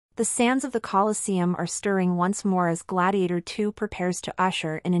The sands of the Colosseum are stirring once more as Gladiator 2 prepares to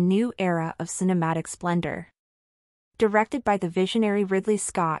usher in a new era of cinematic splendor. Directed by the visionary Ridley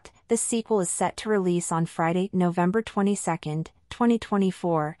Scott, this sequel is set to release on Friday, November 22,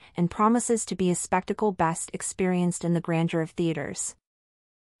 2024, and promises to be a spectacle best experienced in the grandeur of theaters.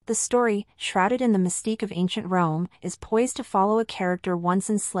 The story, shrouded in the mystique of ancient Rome, is poised to follow a character once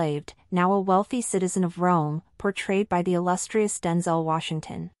enslaved, now a wealthy citizen of Rome, portrayed by the illustrious Denzel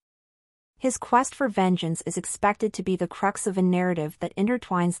Washington. His quest for vengeance is expected to be the crux of a narrative that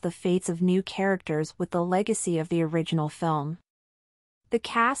intertwines the fates of new characters with the legacy of the original film. The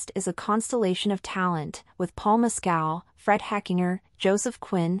cast is a constellation of talent, with Paul Mescal, Fred Heckinger, Joseph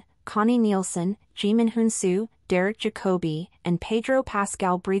Quinn, Connie Nielsen, Jimin Hunsu, Derek Jacobi, and Pedro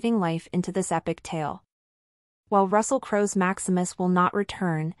Pascal breathing life into this epic tale. While Russell Crowe's Maximus will not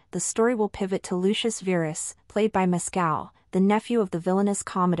return, the story will pivot to Lucius Verus, played by Mescal, the nephew of the villainous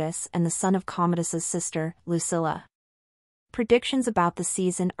Commodus and the son of Commodus's sister, Lucilla. Predictions about the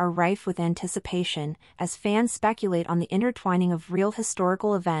season are rife with anticipation, as fans speculate on the intertwining of real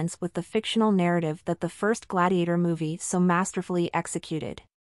historical events with the fictional narrative that the first Gladiator movie so masterfully executed.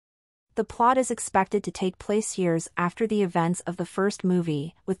 The plot is expected to take place years after the events of the first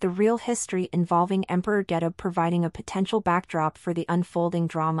movie, with the real history involving Emperor Gedub providing a potential backdrop for the unfolding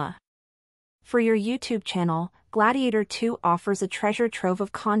drama. For your YouTube channel, Gladiator 2 offers a treasure trove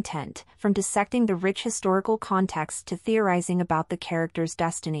of content, from dissecting the rich historical context to theorizing about the characters'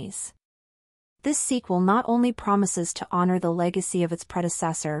 destinies. This sequel not only promises to honor the legacy of its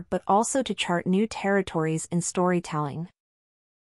predecessor but also to chart new territories in storytelling.